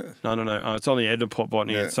Botany, is it? No. It's on the end of Port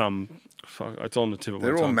Botany. Yeah. It's it's on the tip of my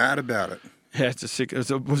They're all tongue. mad about it. Yeah, it's a sick. It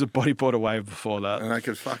was a bodyboarder wave before that. And they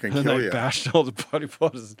could fucking And kill they you. bashed all the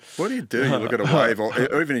bodyboarders. What do? You look at a wave,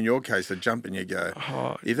 or even in your case, they jump and you go,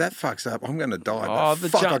 if that fucks up, I'm going to die. I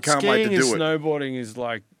can't wait to do it. Skiing and snowboarding is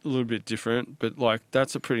like a little bit different, but like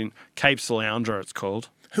that's a pretty Cape Saloundra, it's called.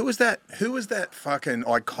 Who was that fucking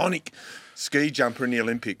iconic ski jumper in the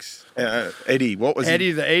Olympics? Eddie, what was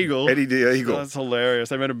Eddie the Eagle. Eddie the Eagle. That's hilarious.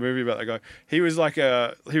 They made a movie about that guy. He was like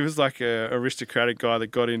a aristocratic guy that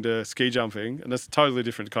got into ski jumping, and that's a totally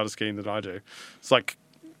different kind of skiing than I do. It's like,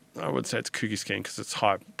 I would say it's kooky skiing because it's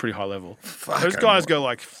pretty high level. Those guys go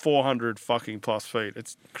like 400 fucking plus feet.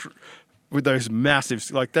 It's with those massive,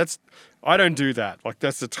 like that's, I don't do that. Like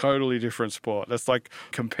that's a totally different sport. That's like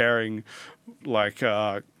comparing like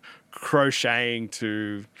crocheting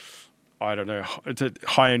to, I don't know, to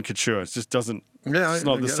high-end couture. It just doesn't, it's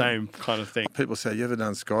not the same kind of thing. People say, you ever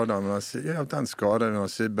done skydiving? And I said, yeah, I've done skydiving. And I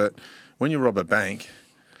said, but when you rob a bank,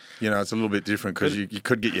 it's a little bit different because you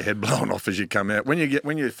could get your head blown off as you come out. When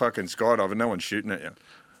you're fucking skydiving, no one's shooting at you.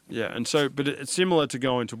 Yeah, and so, but it's similar to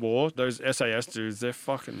going to war. Those SAS dudes, they're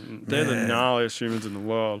the gnarliest humans in the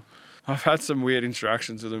world. I've had some weird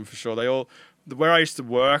interactions with them for sure. Where I used to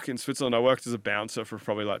work in Switzerland, I worked as a bouncer for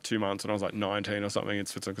probably like 2 months when I was like 19 or something in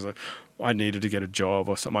Switzerland because I needed to get a job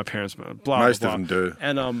or something. My parents, Most of them do.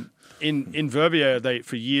 And in Verbier,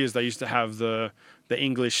 for years, they used to have the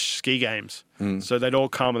English ski games. So they'd all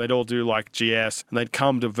come and they'd all do like GS and they'd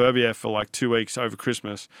come to Verbier for like 2 weeks over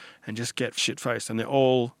Christmas and just get shit-faced. And they're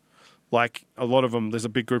all like, a lot of them, there's a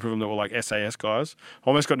big group of them that were like SAS guys. I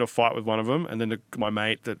almost got into a fight with one of them, and then my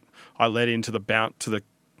mate that I led into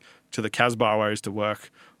the Casbah where I used to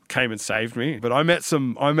work came and saved me. But I met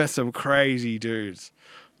some crazy dudes.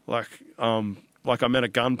 Like I met a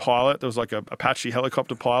gun pilot. There was like a Apache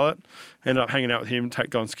helicopter pilot. Ended up hanging out with him,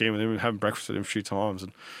 going skiing with him, and having breakfast with him a few times.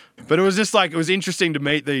 But it was just like, it was interesting to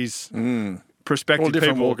meet these prospective all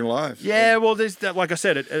different people. walking lives. Yeah, well, there's that. Like I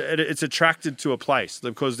said, it's attracted to a place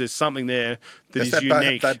because there's something there that is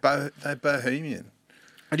unique. That bohemian.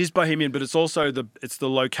 It is bohemian, but it's also the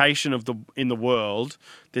location in the world.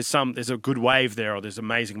 There's a good wave there, or there's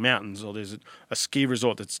amazing mountains, or there's a ski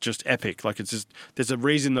resort that's just epic. Like it's just, there's a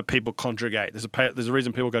reason that people congregate. There's a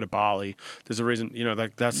reason people go to Bali. There's a reason,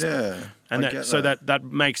 like that's that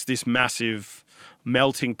makes this massive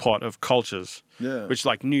melting pot of cultures. Yeah. Which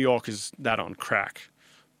like New York is that on crack.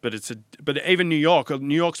 But even New York's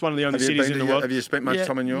one of the only cities in the world. Have you spent much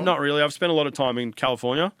time in New York? Not really. I've spent a lot of time in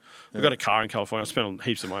California. Yeah. I've got a car in California. I've spent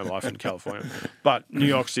heaps of my life in California. But New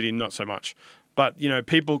York City, not so much. But,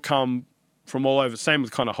 people come from all over. Same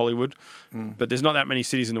with kind of Hollywood. But there's not that many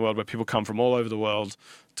cities in the world where people come from all over the world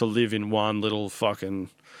to live in one little fucking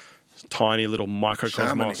tiny little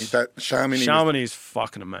microcosmos. Chamonix is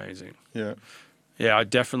fucking amazing. Yeah. Yeah, I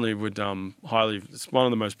definitely would highly. It's one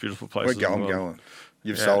of the most beautiful places. I'm going.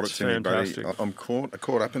 You've sold it to me, buddy. I'm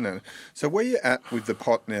caught up in that. So where you at with the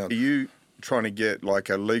pot now? Are you trying to get like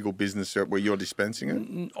a legal business where you're dispensing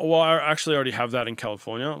it? Well, I actually already have that in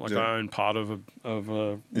California. Like I own part of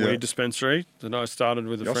a weed dispensary that I started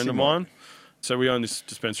with a friend of mine. So we own this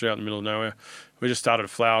dispensary out in the middle of nowhere. We just started a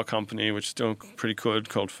flower company, which is doing pretty good,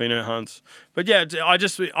 called Pheno Hunts. But yeah,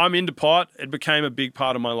 I'm into pot. It became a big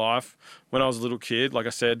part of my life when I was a little kid. Like I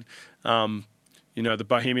said, the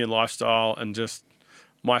bohemian lifestyle and just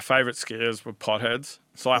my favourite skiers were potheads.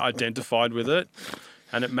 So I identified with it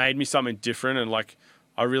and it made me something different. And like,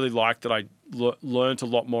 I really liked that I learned a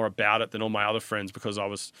lot more about it than all my other friends because I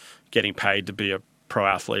was getting paid to be a pro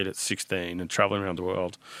athlete at 16 and traveling around the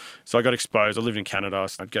world. So I got exposed. I lived in Canada.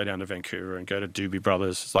 So I'd go down to Vancouver and go to Doobie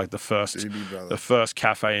Brothers. It's like the first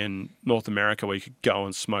cafe in North America where you could go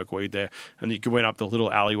and smoke weed there. And you went up the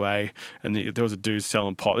little alleyway and there was a dude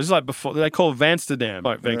selling pot. This is like before, they call it Vansterdam,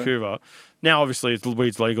 like Vancouver. Now, obviously,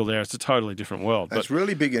 weed's legal there. It's a totally different world. It's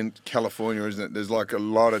really big in California, isn't it? There's like a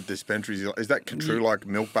lot of dispensaries. Is that true, like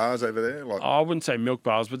milk bars over there? I wouldn't say milk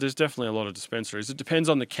bars, but there's definitely a lot of dispensaries. It depends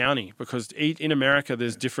on the county because in America,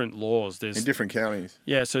 there's different laws. In different counties?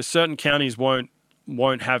 Yeah, so certain counties won't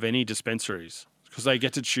have any dispensaries because they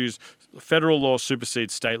get to choose. Federal law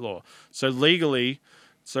supersedes state law. So legally...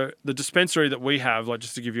 So the dispensary that we have, like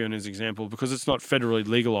just to give you an example, because it's not federally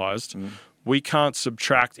legalized, we can't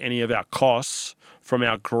subtract any of our costs from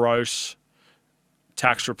our gross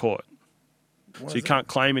tax report. So you can't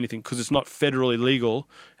claim anything because it's not federally legal,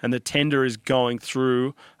 and the tender is going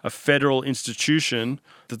through a federal institution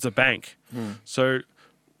that's a bank. So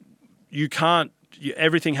you can't.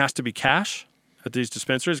 Everything has to be cash at these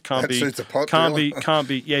dispensaries. Can't be.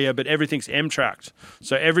 But everything's M-tracked.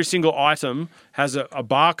 So every single item has a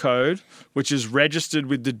barcode which is registered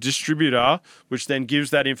with the distributor, which then gives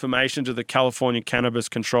that information to the California Cannabis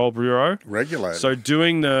Control Bureau. Regulator. So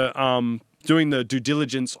doing the due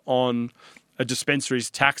diligence on a dispensary's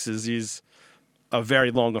taxes is a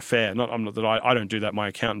very long affair. I don't do that. My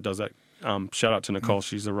accountant does that. Shout out to Nicole.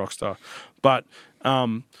 She's a rock star. But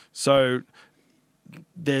so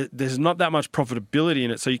there's not that much profitability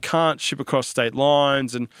in it. So you can't ship across state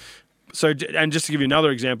lines. And just to give you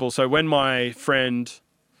another example. So when my friend,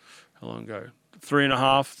 how long ago?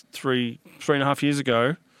 3.5 years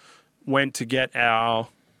ago, went to get our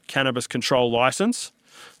cannabis control license,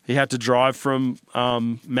 he had to drive from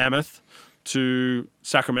Mammoth to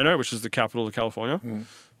Sacramento, which is the capital of California.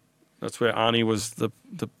 That's where Arnie was the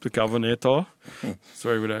governor. That's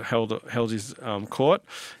where he would have held his court.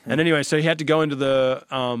 And anyway, so he had to go into the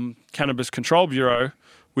Cannabis Control Bureau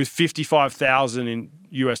with $55,000 in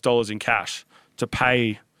US dollars in cash to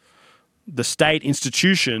pay the state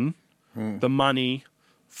institution the money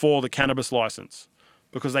for the cannabis license,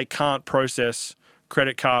 because they can't process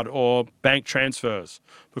credit card or bank transfers,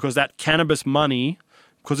 because that cannabis money,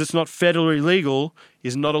 because it's not federally legal,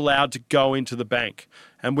 is not allowed to go into the bank.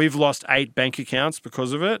 And we've lost 8 bank accounts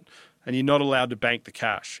because of it, and you're not allowed to bank the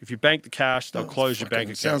cash. If you bank the cash, they'll close your bank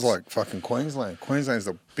accounts. Sounds like fucking Queensland. Queensland's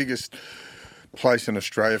the biggest place in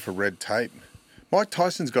Australia for red tape. Mike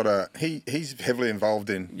Tyson's got he's heavily involved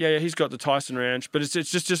in... Yeah, he's got the Tyson Ranch, but it's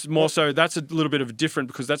just more so, that's a little bit of a different,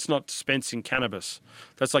 because that's not dispensing cannabis.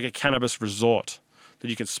 That's like a cannabis resort that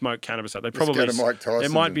you can smoke cannabis at. They probably go to Mike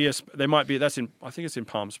Tyson's. I think it's in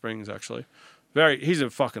Palm Springs actually. He's a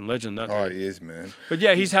fucking legend. He is, man. But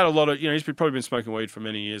yeah, he's had a lot of, he's probably been smoking weed for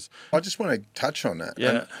many years. I just want to touch on that. Yeah.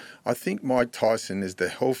 And I think Mike Tyson is the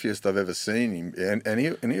healthiest I've ever seen him, and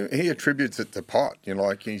he attributes it to pot.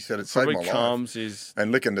 Like he said, it saved my life.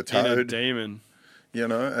 And licking the toad. Inner demon.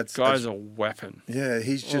 Guy's a weapon. Yeah,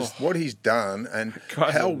 he's just what he's done, and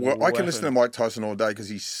I can listen to Mike Tyson all day because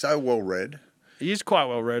he's so well read. He is quite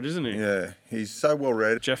well read, isn't he? Yeah, he's so well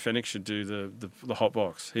read. Jeff Fennick should do the hot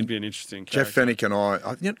box. He'd be an interesting character. Jeff Fennick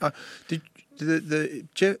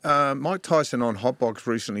and Mike Tyson on Hotbox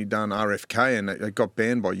recently done RFK, and it got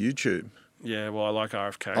banned by YouTube. Yeah, well, I like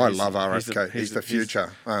RFK. I love RFK. He's the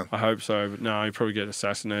future. I hope so, but no, he'd probably get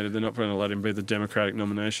assassinated. They're not going to let him be the Democratic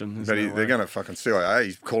nomination. They're going to fucking CIA.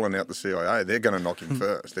 He's calling out the CIA. They're going to knock him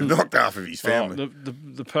first. They've knocked half of his family.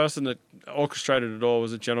 The person that orchestrated it all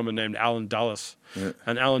was a gentleman named Alan Dulles. Yeah.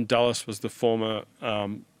 And Alan Dulles was the former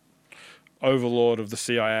overlord of the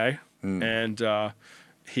CIA. And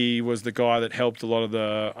he was the guy that helped a lot of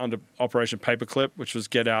under Operation Paperclip, which was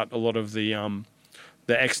get out a lot of the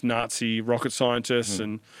ex-Nazi rocket scientists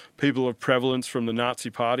and people of prevalence from the Nazi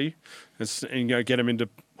party, and get them into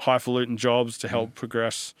highfalutin jobs to help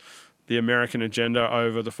progress the American agenda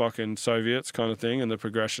over the fucking Soviets, kind of thing, and the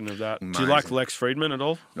progression of that. Amazing. Do you like Lex Friedman at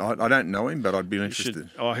all? I don't know him, but I'd be interested.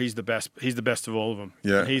 He's the best. He's the best of all of them.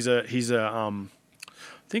 Yeah. I think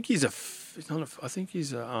he's a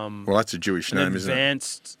well, that's a Jewish name, isn't it?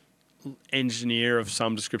 Advanced engineer of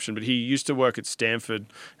some description, but he used to work at Stanford,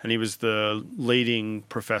 and he was the leading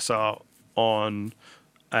professor on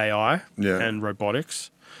AI and robotics,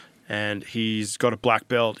 and he's got a black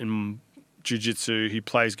belt in jiu-jitsu. He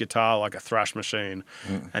plays guitar like a thrash machine,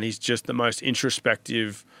 and he's just the most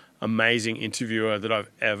introspective, amazing interviewer that I've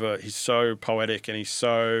ever. He's so poetic, and he's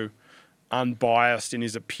so unbiased in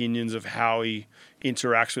his opinions of how he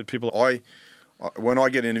interacts with people. When I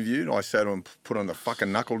get interviewed, I say to him, put on the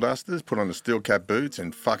fucking knuckle dusters, put on the steel cap boots,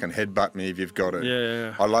 and fucking headbutt me if you've got it.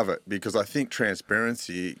 Yeah. I love it because I think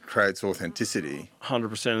transparency creates authenticity.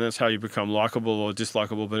 100%, and that's how you become likable or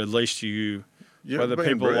dislikable. But at least whether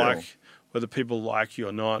people like you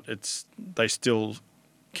or not, they still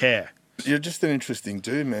care. You're just an interesting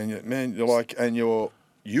dude, man. You're like, and you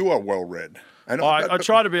are well read. And I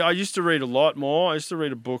try to be. I used to read a lot more. I used to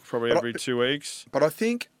read a book probably every 2 weeks. But I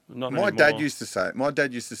think. My dad used to say,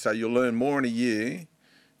 you'll learn more in a year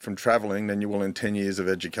from travelling than you will in 10 years of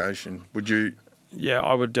education. Would you? Yeah,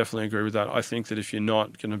 I would definitely agree with that. I think that if you're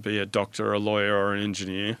not going to be a doctor, a lawyer, or an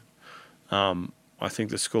engineer, I think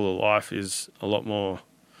the school of life is a lot more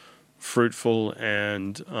fruitful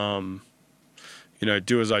and,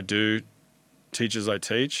 do as I do teachers I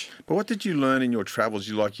teach. But what did you learn in your travels?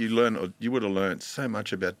 You would have learned so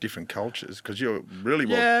much about different cultures because you're really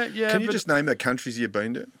well. Yeah. Can you just name the countries you've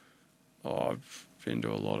been to? Oh, I've been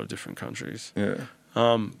to a lot of different countries. Yeah.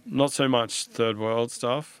 Not so much third world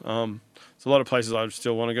stuff. There's a lot of places I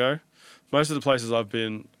still want to go. Most of the places I've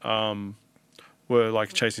been were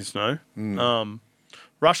like chasing snow.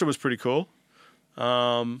 Russia was pretty cool.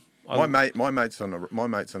 My mate's on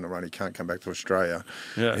the run. He can't come back to Australia.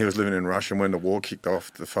 Yeah. He was living in Russia, and when the war kicked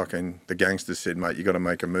off, the gangsters said, "Mate, you got to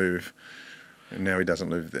make a move." And now he doesn't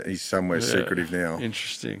live there. He's somewhere secretive now.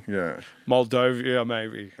 Interesting. Yeah. Moldova,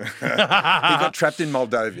 maybe. He got trapped in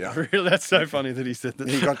Moldova. Really? That's so funny that he said that.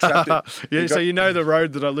 He got trapped in... So you know the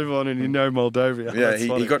road that I live on and you know Moldova. Yeah,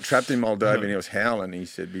 he got trapped in Moldova and he was howling, he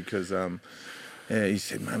said, because... he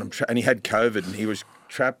said, man, I'm trapped. And he had COVID and he was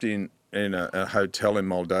trapped in a hotel in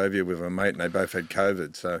Moldova with a mate and they both had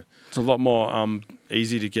COVID, so... It's a lot more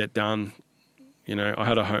easy to get done. You know, I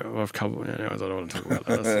had a couple. Anyways, I don't want to talk about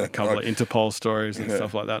that. That's a couple of Interpol stories and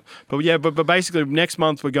stuff like that. But yeah, but basically, next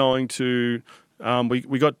month we're going to.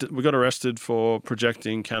 We got arrested for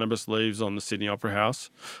projecting cannabis leaves on the Sydney Opera House.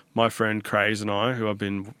 My friend Craze and I, who have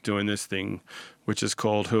been doing this thing, which is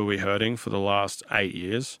called "Who Are We Hurting" for the last 8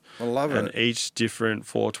 years. I love it. And each different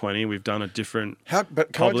 420, we've done a different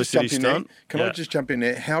publicity stunt. Can I just jump in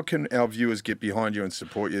there? How can our viewers get behind you and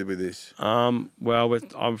support you with this? Well,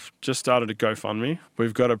 I've just started a GoFundMe.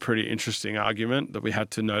 We've got a pretty interesting argument that we had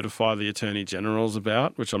to notify the Attorney Generals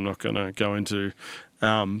about, which I'm not going to go into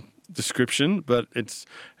description, but it's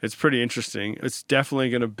pretty interesting. It's definitely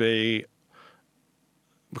going to be,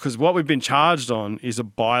 because what we've been charged on is a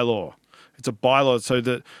bylaw. It's a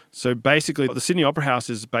bylaw. So basically, the Sydney Opera House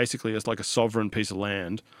is basically it's like a sovereign piece of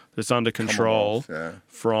land that's under control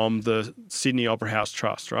from the Sydney Opera House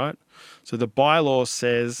Trust, right? So the bylaw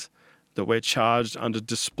says that we're charged under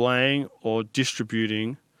displaying or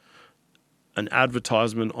distributing an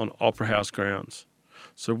advertisement on Opera House grounds.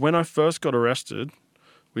 So when I first got arrested,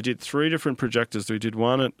 we did 3 different projectors. We did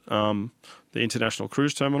one at the International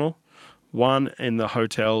Cruise Terminal, one in the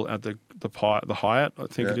hotel at the Hyatt, I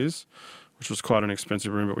think it is, which was quite an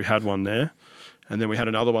expensive room, but we had one there. And then we had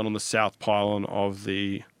another one on the south pylon of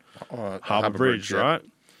the Harbour Bridge, right?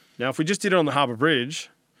 Now, if we just did it on the Harbour Bridge,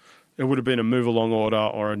 it would have been a move-along order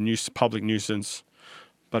or a public nuisance.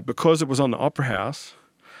 But because it was on the Opera House,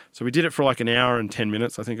 so we did it for like an hour and 10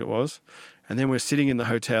 minutes, I think it was. And then we're sitting in the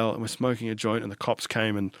hotel and we're smoking a joint and the cops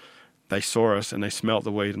came and they saw us and they smelt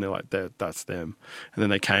the weed and they're like, that's them. And then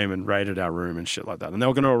they came and raided our room and shit like that. And they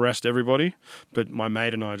were going to arrest everybody, but my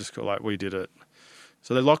mate and I just got like, we did it.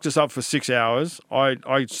 So they locked us up for 6 hours.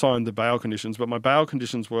 I signed the bail conditions, but my bail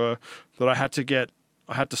conditions were that I had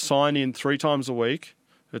to sign in 3 times a week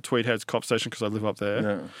at Tweed Heads Cop Station because I live up there.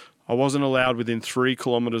 Yeah. I wasn't allowed within 3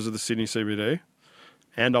 kilometres of the Sydney CBD.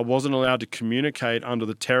 And I wasn't allowed to communicate under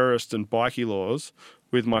the terrorist and bikie laws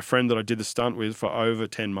with my friend that I did the stunt with for over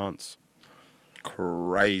 10 months.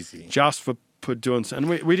 Crazy. Just for doing so. And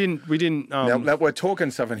we didn't. Now we're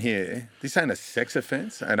talking something here. This ain't a sex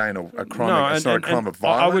offence. It ain't a crime. No, it's not a crime of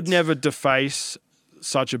violence. I would never deface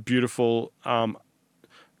such a beautiful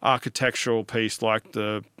architectural piece like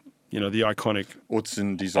the iconic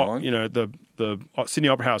Utzon design. The Sydney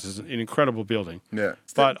Opera House is an incredible building. Yeah.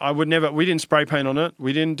 But I would never. We didn't spray paint on it.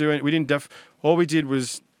 We didn't do it. All we did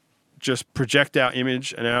was just project our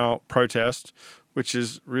image and our protest, which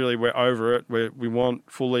is really, we're over it. We want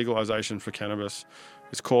full legalization for cannabis.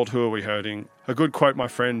 It's called "Who Are We Hurting?" A good quote my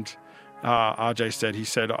friend RJ said. He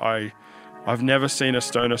said, "I've never seen a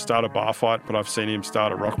stoner start a bar fight, but I've seen him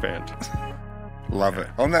start a rock band." Love it.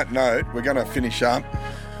 On that note, we're going to finish up.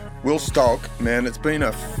 Will Stolk, man, it's been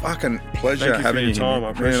a fucking pleasure having you. Thank you for your time. I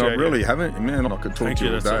appreciate it. Man, I really haven't. Man, I could talk to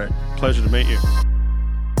you all day. Pleasure to meet you.